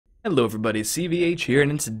Hello everybody, CVH here,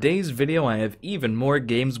 and in today's video I have even more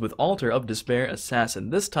games with Altar of Despair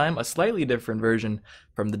Assassin. This time a slightly different version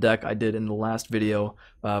from the deck I did in the last video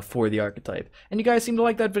for the archetype. And you guys seem to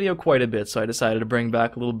like that video quite a bit, so I decided to bring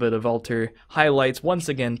back a little bit of Altar highlights once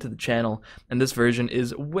again to the channel. And this version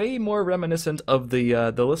is way more reminiscent of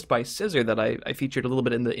the list by Scissor that I featured a little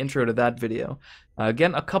bit in the intro to that video.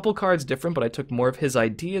 Again, a couple cards different, but I took more of his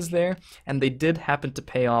ideas there, and they did happen to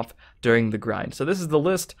pay off during the grind. So this is the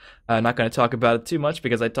list. I'm not going to talk about it too much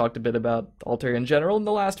because I talked a bit about Altar in general in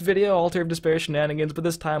the last video, Altar of Despair shenanigans, but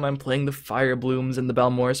this time I'm playing the Fire Blooms and the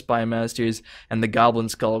Balmora Spymasters and the Goblin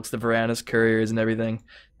Skulks, the Varanus Couriers and everything.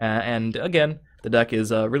 And again, the deck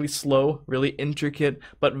is really slow, really intricate,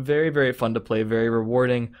 but very, very fun to play, very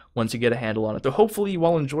rewarding once you get a handle on it. So hopefully you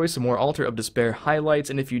all enjoy some more Altar of Despair highlights,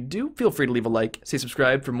 and if you do, feel free to leave a like, stay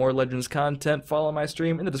subscribed for more Legends content, follow my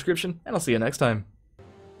stream in the description, and I'll see you next time.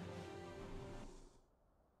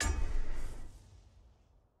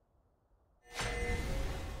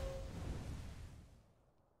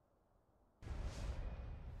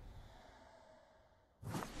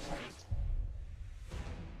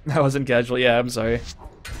 That wasn't casual. Yeah, I'm sorry.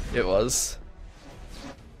 It was.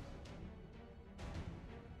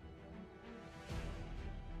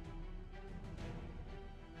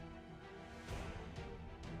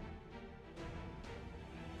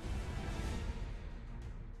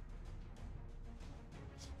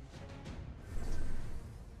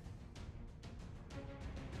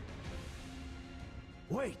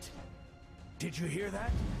 Wait! Did you hear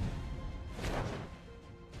that?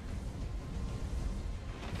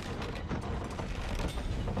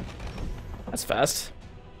 That's fast.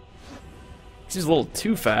 Seems a little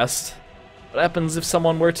too fast. What happens if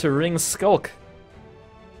someone were to ring Skulk?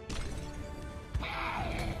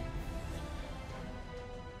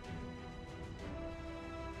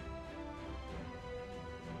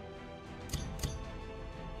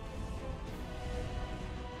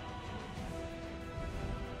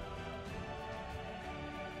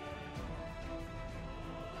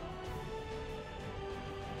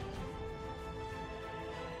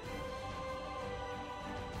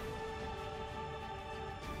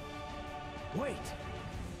 Wait!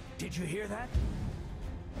 Did you hear that?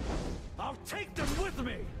 I'll take them with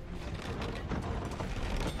me!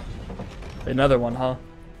 Another one, huh?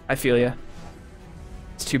 I feel ya.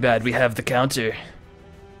 It's too bad we have the counter.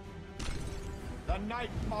 The Night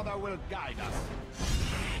Mother will guide us.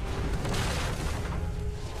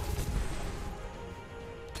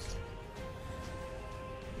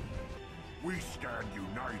 We stand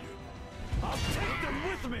united. I'll take them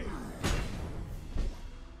with me!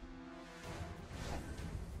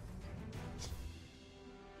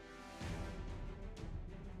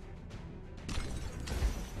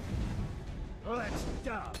 Let's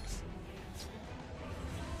dance!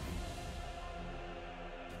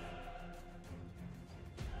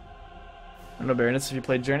 I don't know, Baroness, if you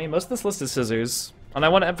played Journey. Most of this list is Scissors. And I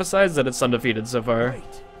want to emphasize that it's undefeated so far.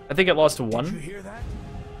 Wait, I think it lost to did you one. hear that?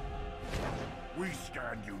 We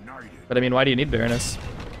stand united. But I mean, why do you need Baroness?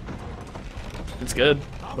 It's good.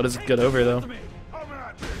 What is it good over, though? Come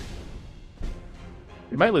at me!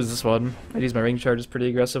 We might lose this one. I use my ring charges pretty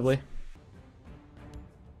aggressively.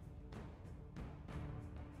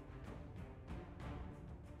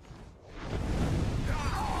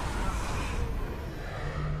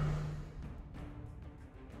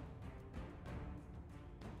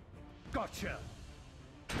 Gotcha!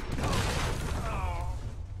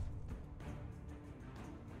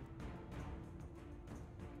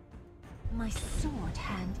 My sword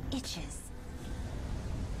hand itches.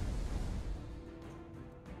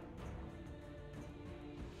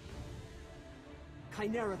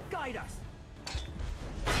 Chimera, guide us!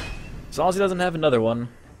 As long as he doesn't have another one.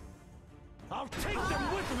 I'll take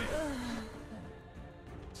them with me!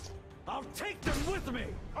 I'll take them with me!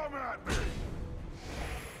 Come at me!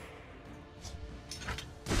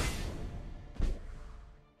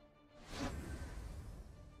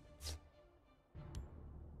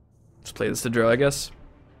 Just play this to draw, I guess.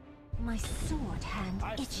 My sword hand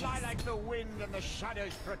I itches. fly like the wind and the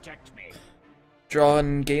shadows protect me. Draw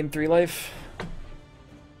and gain 3 life.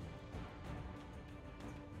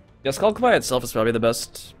 Yeah, Skulk by itself is probably the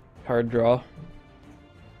best card draw.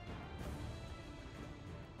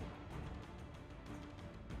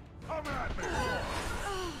 Come at me!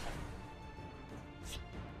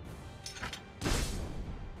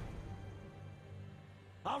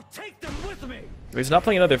 I'll take them with me! He's not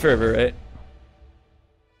playing another Fervor, right?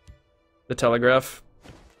 The Telegraph.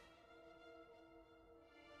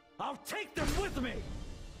 I'll take them with me!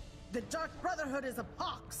 The Dark Brotherhood is a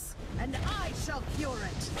pox, and I shall cure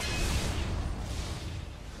it.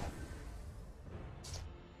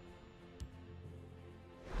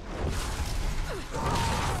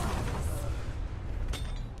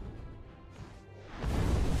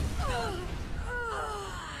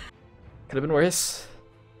 Could have been worse.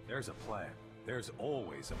 There's a plan. There's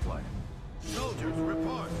always a plan. Soldiers,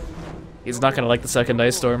 report. He's not gonna like the second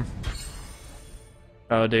ice storm.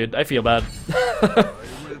 Oh, dude, I feel bad.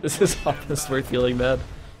 This is almost worth feeling bad.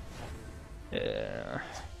 Yeah.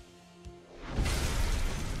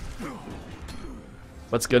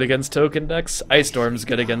 What's good against token decks? Ice Storm's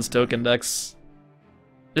good against token decks.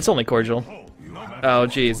 It's only cordial. Oh,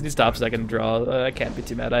 jeez, he's top second draw. I can't be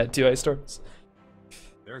too mad. I had 2 Ice Storms.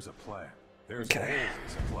 There's a plan. There's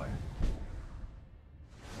always a plan.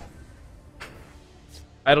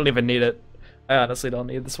 I don't even need it. I honestly don't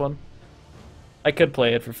need this one. I could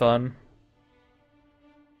play it for fun.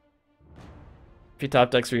 If he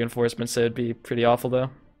top decks reinforcements, it would be pretty awful though.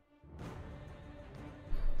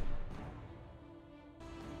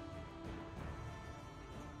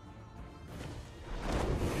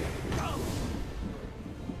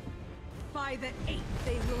 By the 8th,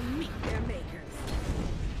 they will meet their makers.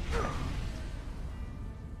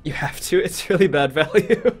 You have to. It's really bad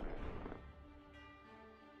value.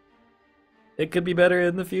 It could be better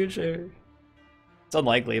in the future. It's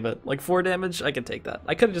unlikely, but like 4 damage, I can take that.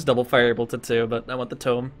 I could have just double firebolted too, but I want the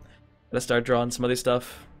tome. Gotta start drawing some other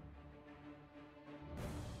stuff.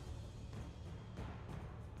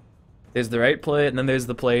 There's the right play, and then there's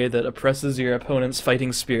the play that oppresses your opponent's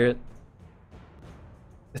fighting spirit.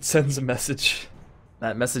 It sends a message.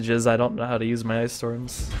 That message is, I don't know how to use my ice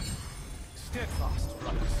storms. Steadfast,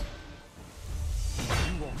 brothers.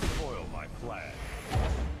 You won't spoil my plan.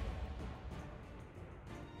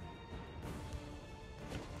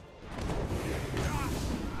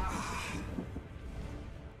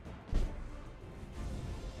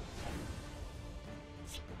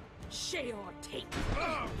 Share or take.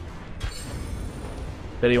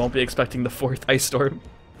 Bet he won't be expecting the 4th ice storm.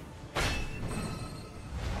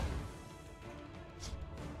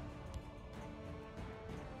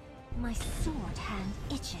 My sword hand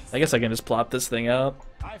itches. I guess I can just plop this thing out.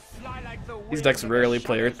 I fly like the These wind decks and the rarely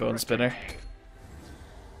play shadows Earthbone Spinner. protect me.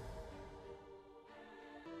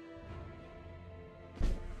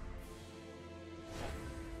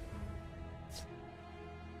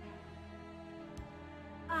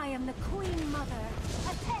 I am the Queen Mother.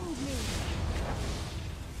 Attend me.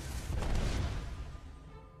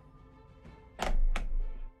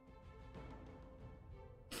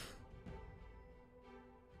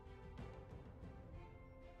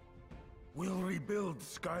 We'll rebuild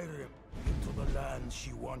Skyrim into the land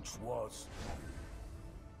she once was.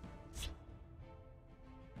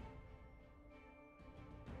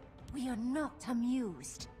 We are not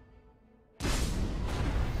amused.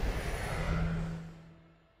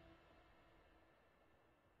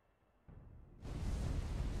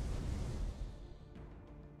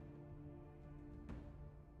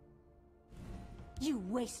 You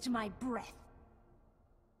waste my breath.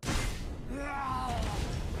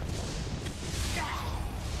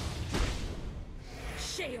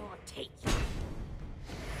 Share or take.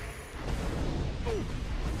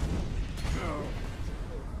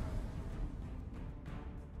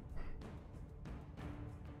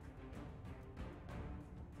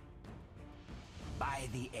 By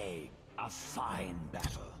the egg, a fine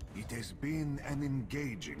battle. It has been an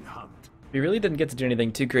engaging hunt. We really didn't get to do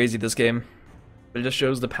anything too crazy this game. But it just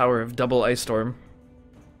shows the power of double ice storm.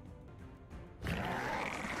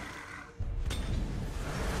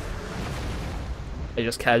 I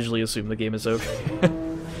just casually assume the game is over.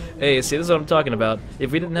 Hey, see, this is what I'm talking about.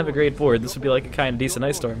 If we didn't have a great board, this would be like a kind of decent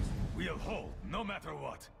ice storm. We'll hold, no matter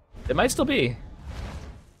what. It might still be.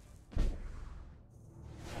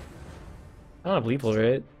 I don't have lethal,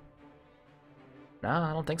 right? Nah,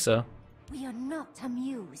 I don't think so. We are not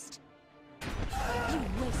amused. You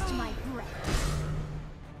waste my breath.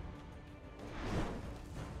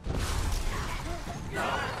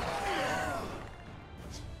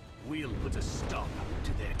 We'll put a stop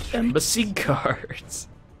to their tricks. Embassy cards.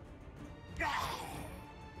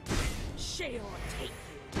 Share or take.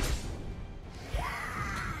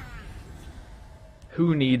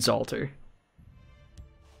 Who needs altar?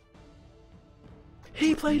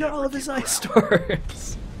 He played all of his ice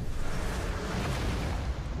storms.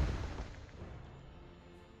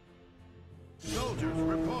 Soldiers,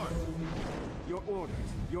 report. Your orders,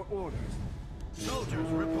 your orders. Soldiers,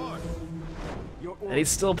 report. Your And he's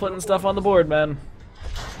still putting stuff on the board, man.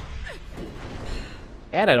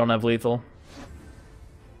 And I don't have lethal.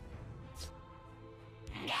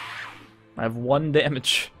 I have 1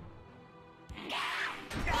 damage.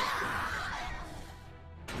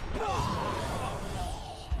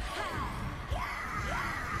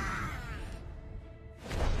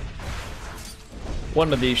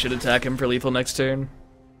 One of these should attack him for lethal next turn.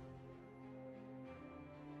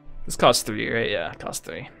 This cost 3, right? Yeah, cost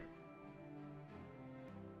 3.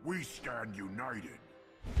 We stand united.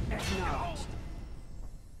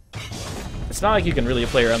 It's not like you can really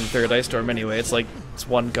play around the third ice storm anyway. It's like, it's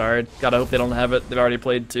one card. Gotta hope they don't have it. They've already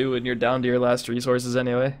played 2 and you're down to your last resources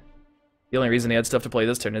anyway. The only reason he had stuff to play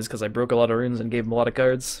this turn is because I broke a lot of runes and gave him a lot of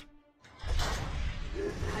cards.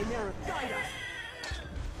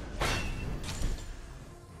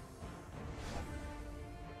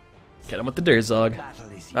 Get him with the Durzog.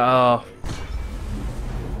 Oh.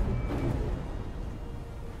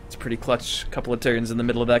 It's a pretty clutch couple of turns in the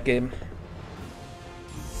middle of that game.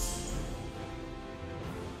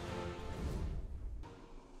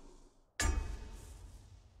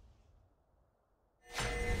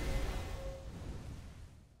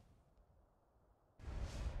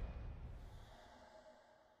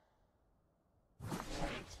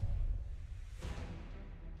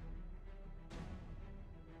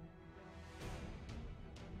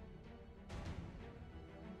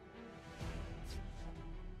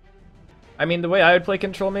 I mean, the way I would play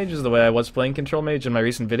Control Mage is the way I was playing Control Mage in my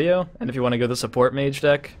recent video, and if you want to go the Support Mage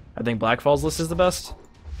deck, I think Blackfall's list is the best.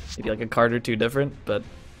 Maybe like a card or 2 different, but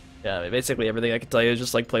yeah, basically everything I can tell you is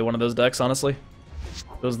just like play one of those decks, honestly.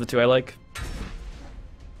 Those are the 2 I like.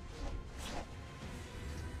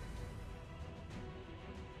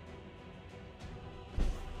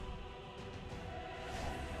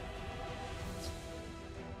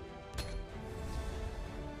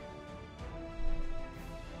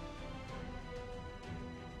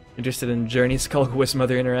 Interested in Journey, Skull, Wisp,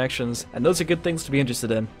 other interactions, and those are good things to be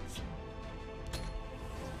interested in.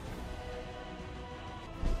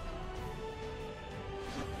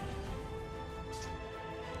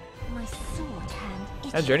 My sword hand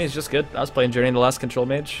itches. Yeah, Journey is just good. I was playing Journey in the last Control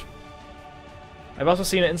Mage. I've also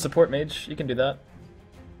seen it in Support Mage. You can do that.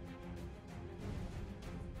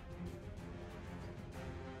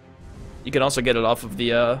 You can also get it off of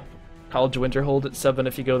the College of Winterhold at 7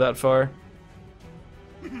 if you go that far.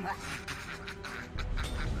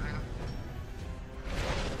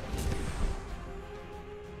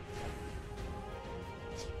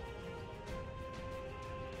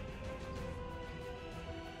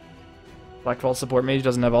 Blackfall Support Mage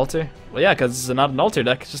doesn't have Alter? Well, yeah, because it's not an Alter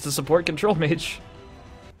deck, it's just a Support Control Mage.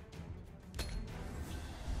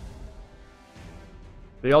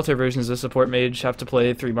 The Alter versions of Support Mage have to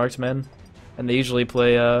play 3 Marked Men, and they usually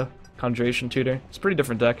play Conjuration Tutor. It's a pretty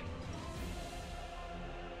different deck.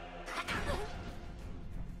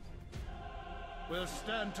 We'll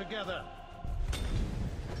stand together.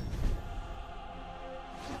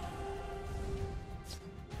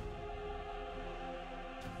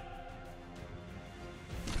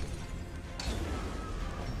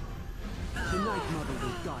 The Night Mother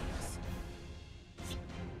will guide us.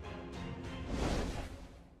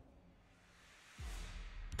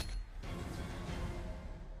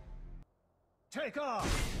 Take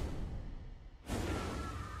off.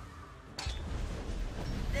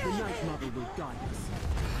 The Night Mother will guide us.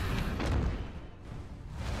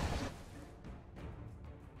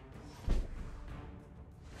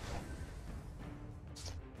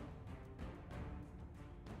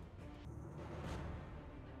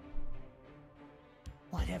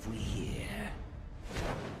 What have we here?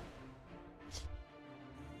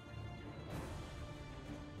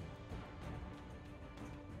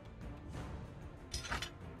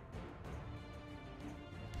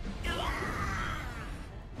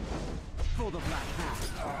 For the Black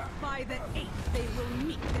Hand. By the 8th, they will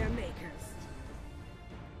meet their makers.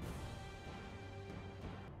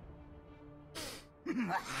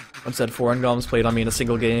 Once said 4 Ungolems played on me in a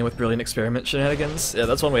single game with Brilliant Experiment shenanigans. Yeah,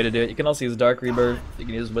 that's one way to do it. You can also use Dark Rebirth, you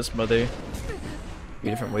can use Wisp Mother. 3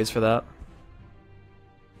 different ways for that.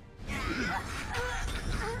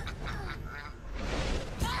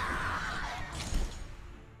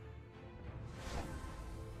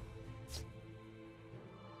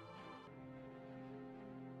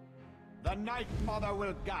 The Night Mother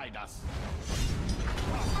will guide us.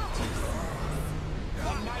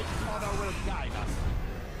 The Night Mother will guide us.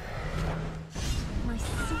 My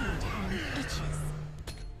sword hand itches.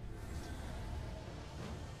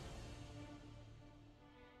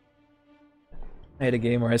 I had a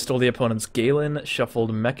game where I stole the opponent's Galen,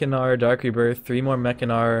 shuffled Mechanar, Dark Rebirth, 3 more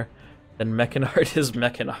Mechanar, then Mechanard his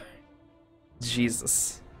Mechanar.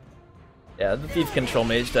 Jesus. Yeah, the Thief Control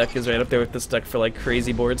Mage deck is right up there with this deck for like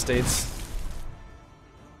crazy board states.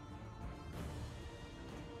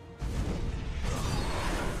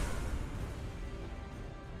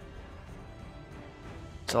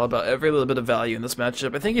 It's all about every little bit of value in this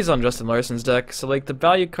matchup. I think he's on Justin Larson's deck, so like the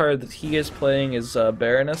value card that he is playing is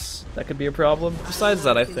Baroness. That could be a problem. Besides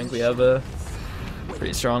that, I think we have a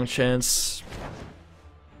Pretty strong chance.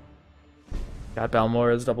 Got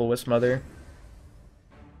Balmora's double Wisp Mother.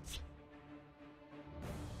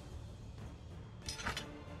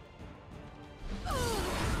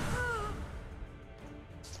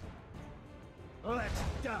 Let's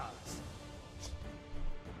dance.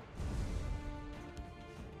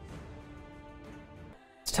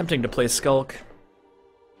 It's tempting to play Skulk.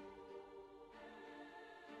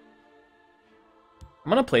 I'm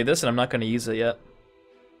gonna play this and I'm not gonna use it yet.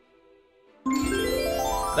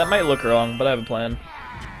 That might look wrong, but I have a plan.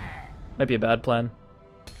 Might be a bad plan.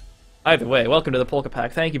 Either way, welcome to the Polka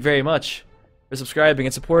Pack. Thank you very much for subscribing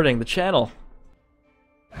and supporting the channel.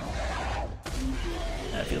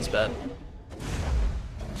 That feels bad.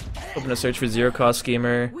 Open a search for zero cost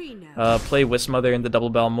schemer. Play Wisp Mother in the double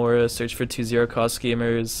Balmora. Search for 2 zero cost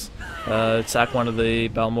schemers. Sack one of the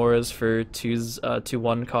Balmoras for 2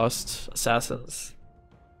 1 cost assassins.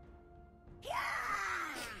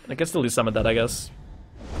 I can still do some of that, I guess.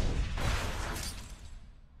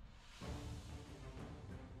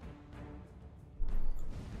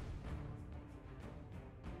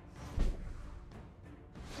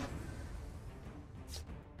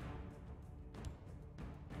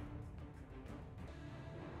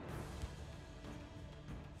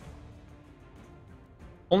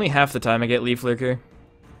 Only half the time I get Leaf Lurker.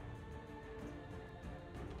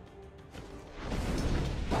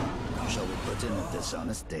 Shall we put in a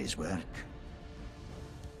dishonest day's work?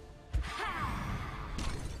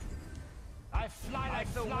 I fly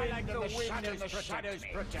like the wind, and the shadows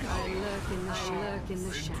protect I me. lurk in the Been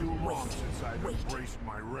too shadows. long since I've embraced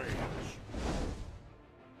my rage.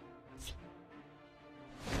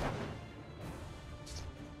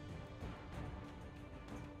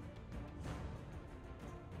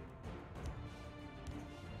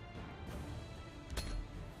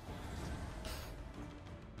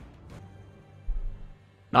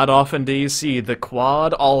 Not often do you see the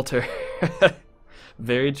quad altar.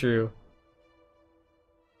 Very true.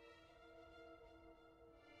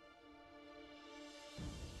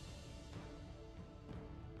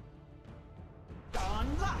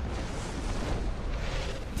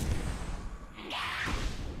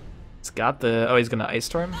 It's got the... Oh, he's gonna Ice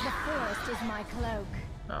Storm? The forest is my cloak.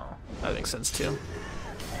 Oh, that makes sense too.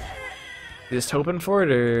 You just hoping for it,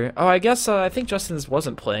 or... Oh, I guess I think Justin's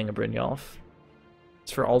wasn't playing a Brynjolf.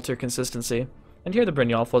 It's for altar consistency. And here the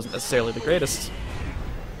Brynjolf wasn't necessarily the greatest.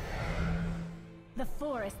 The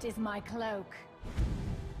forest is my cloak.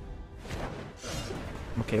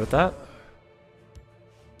 I'm okay with that.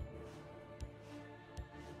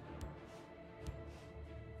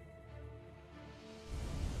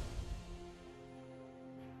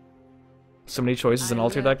 So many choices in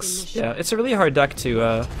altar decks. Yeah, it's a really hard deck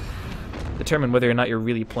to determine whether or not you're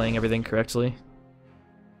really playing everything correctly.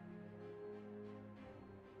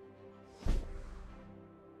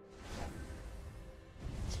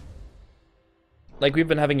 Like, we've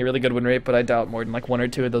been having a really good win rate, but I doubt more than like 1 or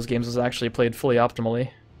 2 of those games was actually played fully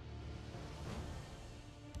optimally.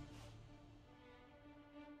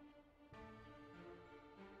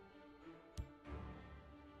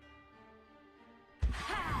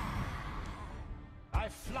 I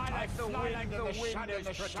fly like the wind, and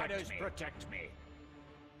the shadows protect me.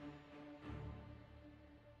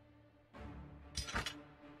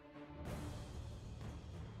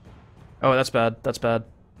 Oh, that's bad. That's bad.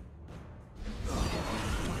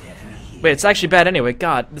 Wait, it's actually bad anyway.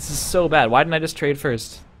 God, this is so bad. Why didn't I just trade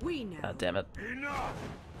first? We know. God damn it. Enough!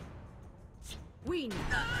 We know.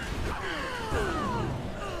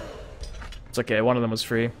 It's okay, one of them was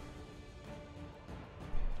free.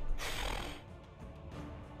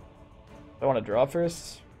 I want to draw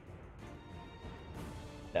first?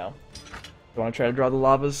 No. I want to try to draw the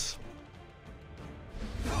lavas?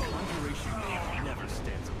 Conjuration never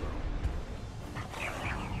stands alone.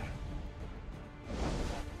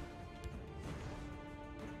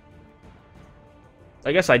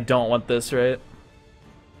 I guess I don't want this, right?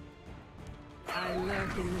 I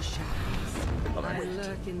lurk in the shadows. I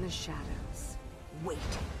lurk in the shadows. Wait.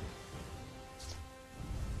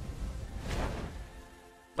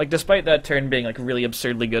 Like, despite that turn being, like, really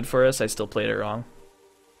absurdly good for us, I still played it wrong.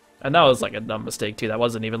 And that was, like, a dumb mistake, too. That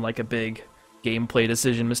wasn't even, like, a big gameplay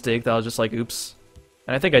decision mistake. That was just, like, oops.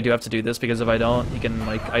 And I think I do have to do this, because if I don't, he can,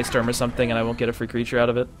 like, Ice Storm or something, and I won't get a free creature out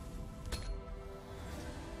of it.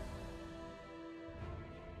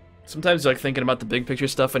 Sometimes you're, like, thinking about the big picture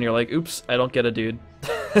stuff, and you're like, oops, I don't get a dude.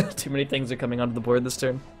 Too many things are coming onto the board this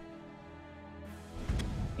turn.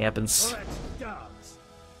 Happens. Let's dance.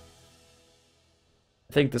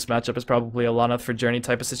 I think this matchup is probably a Lana for Journey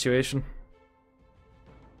type of situation.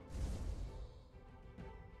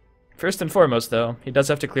 First and foremost, though, he does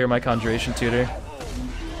have to clear my Conjuration Tutor.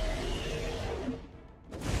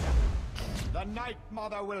 The Night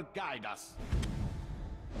Mother will guide us.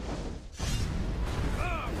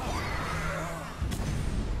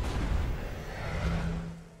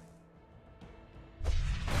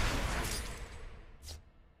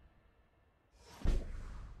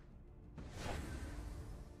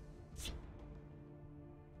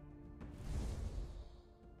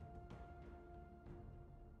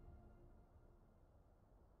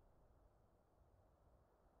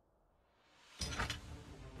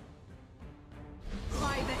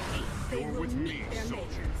 By the 8th, they will meet their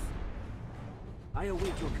makers. I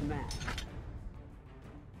await your command.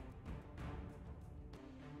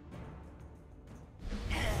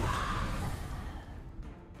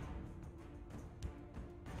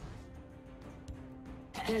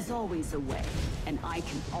 There's always a way, and I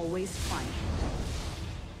can always find it.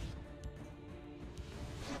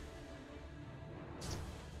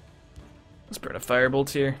 Let's burn a firebolt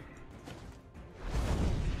here.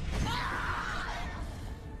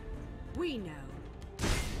 We know.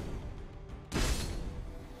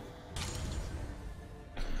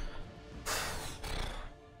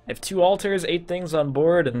 I have 2 altars, 8 things on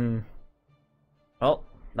board, and well,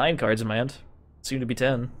 9 cards in my hand. Soon to be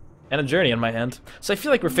 10. And a journey in my hand. So I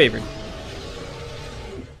feel like we're favored.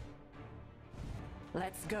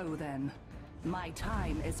 Let's go then. My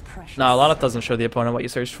time is precious. Nah, Alana doesn't show the opponent what you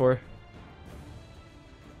searched for.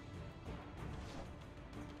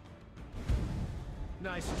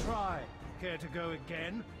 Nice try. Care to go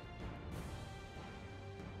again?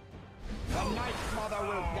 The Night Mother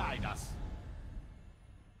will guide us.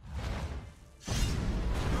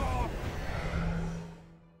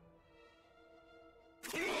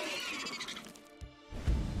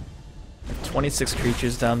 There's 26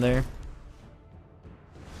 creatures down there.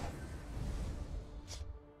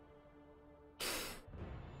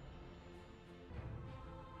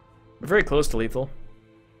 We're very close to lethal.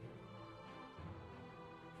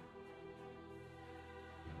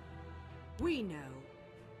 We know.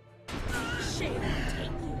 Shame take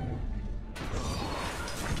you.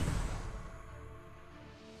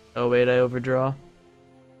 Oh wait, I overdraw.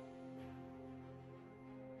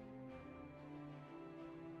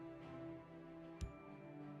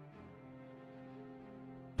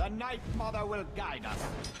 The Night Mother will guide us.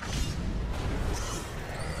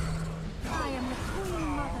 I am the Queen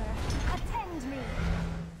Mother. Attend me.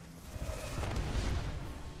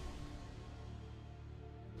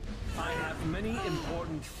 I have many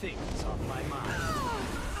important things on my mind.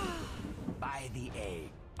 By the egg,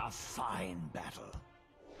 a fine battle.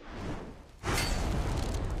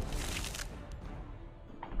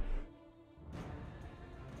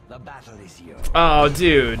 The battle is yours. Oh,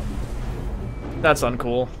 dude. That's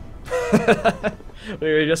uncool.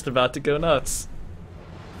 We were just about to go nuts.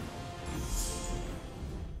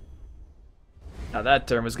 Now that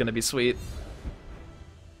term is gonna be sweet.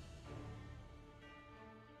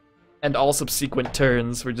 And all subsequent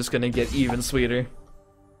turns, we're just gonna get even sweeter.